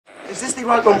Is this the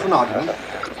right one for an argument?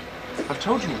 I've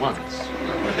told you once.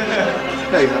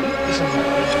 No, you haven't. Yes, I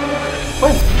have.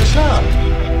 When? Just now?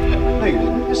 No, you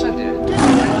didn't. Yes, I did.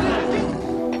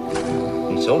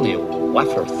 It's only a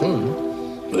wafer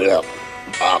thin. Look,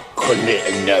 I couldn't eat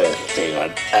another thing.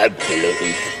 I'm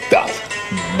absolutely stuffed.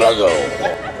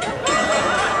 Bugger.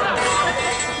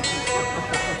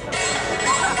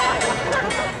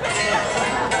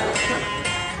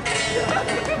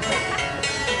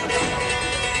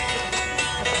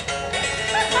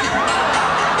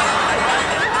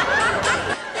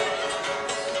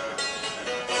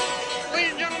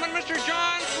 Ladies and gentlemen, Mr.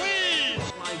 John Cleese.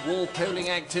 My wall polling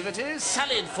activities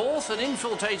sallied forth and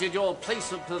infiltrated your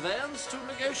place of purveyance to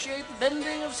negotiate the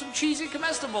bending of some cheesy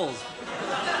comestibles.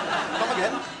 Come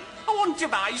again? I want to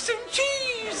buy some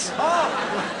cheese.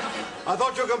 Oh! I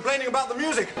thought you were complaining about the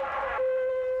music.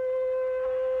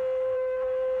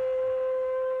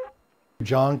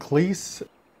 John Cleese,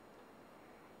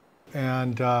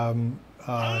 and it's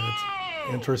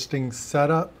an interesting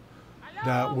setup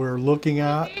that we're looking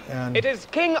at. And it is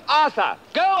King Arthur.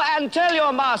 Go and tell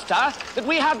your master that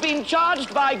we have been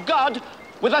charged by God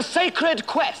with a sacred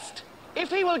quest.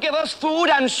 If he will give us food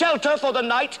and shelter for the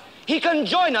night, he can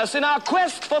join us in our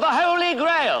quest for the Holy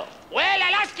Grail. Well,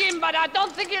 I'll ask him, but I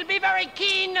don't think he'll be very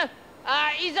keen.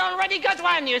 He's already got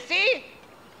one, you see?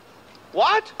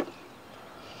 What?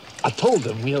 I told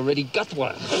them we already got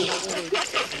one.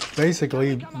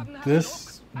 basically,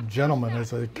 this gentleman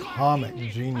is a comic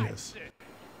genius.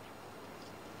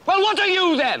 Well, what are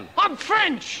you then? I'm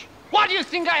French. Why do you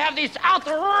think I have this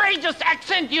outrageous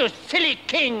accent, you silly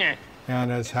king?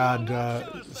 And has had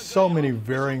so many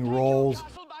varying roles.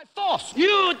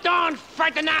 You don't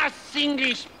frighten us,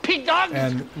 English pig dogs.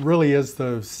 And really is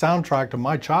the soundtrack to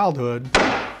my childhood.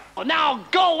 Now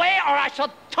go away or I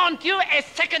shall taunt you a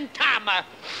second time.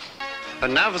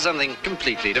 And now for something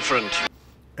completely different.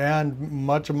 And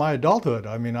much of my adulthood.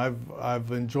 I mean,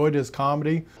 I've enjoyed his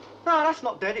comedy. No, that's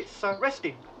not dead. It's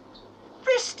resting.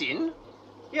 Resting?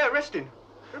 Yeah, resting.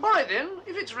 All right then,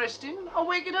 if it's resting, I'll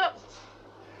wake it up.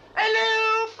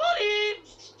 Hello,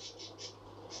 Phillips!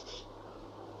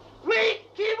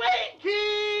 Wakey,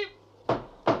 wakey!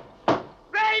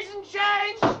 Rise and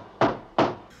shine!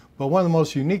 But one of the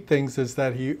most unique things is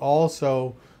that he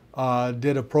also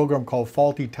did a program called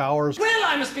Faulty Towers. Well,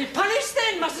 I must be punished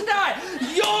then, mustn't I?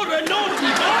 You're a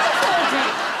naughty boy, Faulty!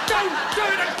 Don't do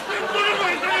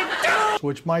it!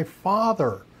 Which my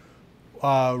father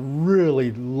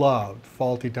really loved,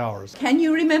 Faulty Towers. Can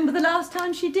you remember the last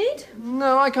time she did?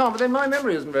 No, I can't, but then my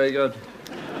memory isn't very good.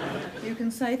 You can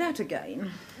say that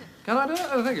again. Can I do it?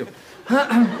 Oh, thank you.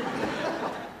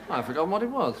 I've forgotten what it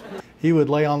was. He would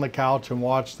lay on the couch and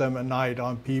watch them at night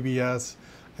on PBS,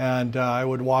 and I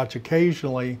would watch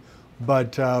occasionally,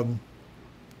 but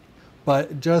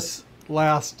just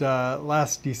last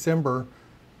December,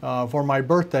 for my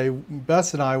birthday,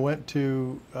 Bess and I went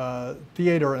to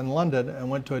theater in London and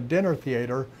went to a dinner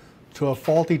theater to a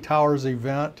Faulty Towers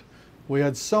event. We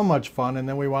had so much fun, and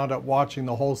then we wound up watching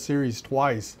the whole series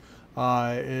twice.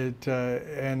 And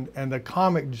the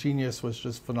comic genius was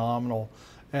just phenomenal.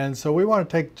 And so we want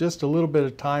to take just a little bit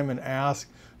of time and ask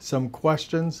some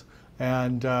questions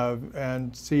and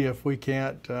see if we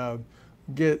can't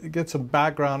get some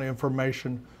background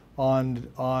information on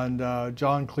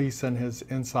John Cleese and his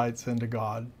insights into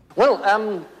God.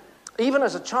 Well, even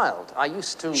as a child, I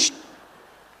used to...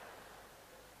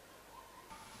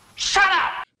 Shut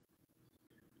up!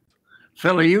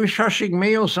 Phil, are you shushing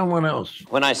me or someone else?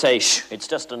 When I say shh, it's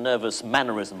just a nervous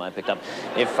mannerism I picked up.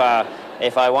 If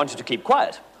I want you to keep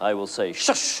quiet, I will say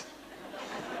shush.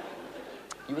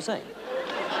 You were saying?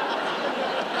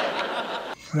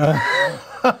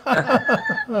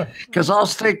 Because I'll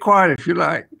stay quiet if you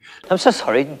like. I'm so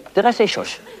sorry. Did I say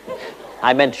shush?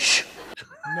 I meant shh.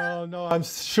 No, I'm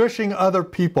shushing other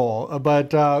people, but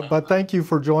thank you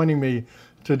for joining me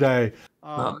today.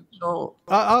 I'll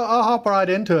hop right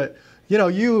into it. You know,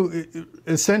 you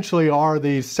essentially are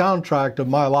the soundtrack of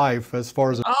my life as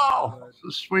far as... Oh, that's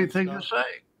a sweet thing to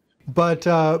say. But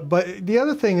the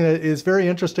other thing that is very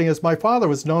interesting is my father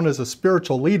was known as a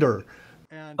spiritual leader.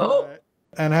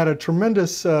 And had a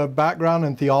tremendous background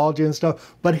in theology and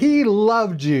stuff, but he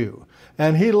loved you.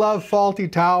 And he loved Faulty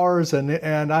Towers,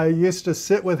 and I used to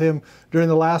sit with him during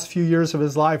the last few years of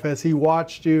his life as he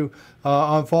watched you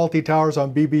on Faulty Towers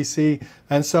on BBC.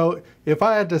 And so if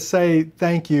I had to say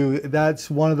thank you, that's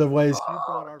one of the ways he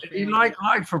brought our family. You like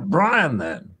Life of Brian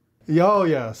then? Oh,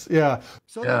 yes, yeah.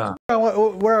 So yeah.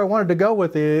 Where I wanted to go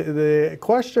with the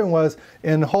question was,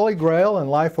 in Holy Grail and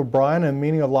Life of Brian and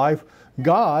Meaning of Life,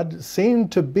 God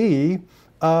seemed to be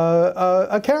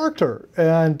a character,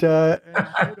 and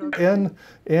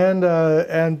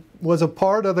was a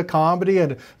part of the comedy,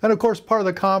 and of course part of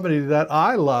the comedy that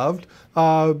I loved.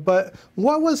 But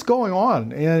what was going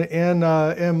on in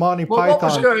Monty Python? What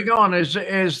was going on is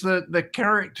that the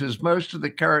characters, most of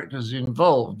the characters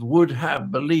involved, would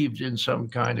have believed in some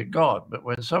kind of God. But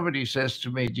when somebody says to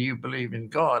me, "Do you believe in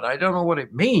God?" I don't know what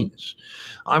it means.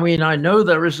 I mean, I know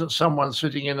there isn't someone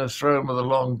sitting in a throne with a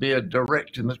long beard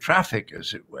directing the traffic,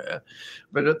 as it were.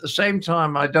 But at the same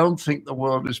time, I don't think the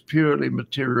world is purely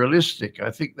materialistic.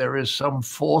 I think there is some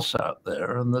force out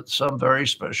there, and that some very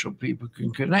special people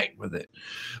can connect with it.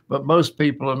 But most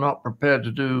people are not prepared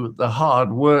to do the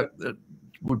hard work that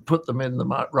would put them in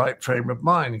the right frame of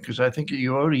mind, because I think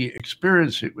you only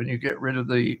experience it when you get rid of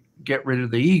the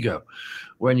ego,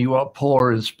 when you are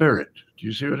poor in spirit. Do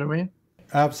you see what I mean?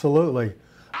 Absolutely.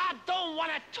 I don't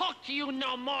want to talk to you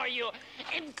no more, you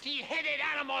empty-headed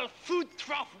animal food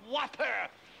trough whopper.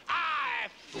 I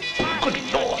fart in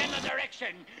your general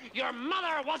direction. Your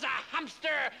mother was a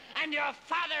hamster, and your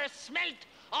father smelt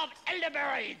of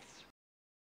elderberries.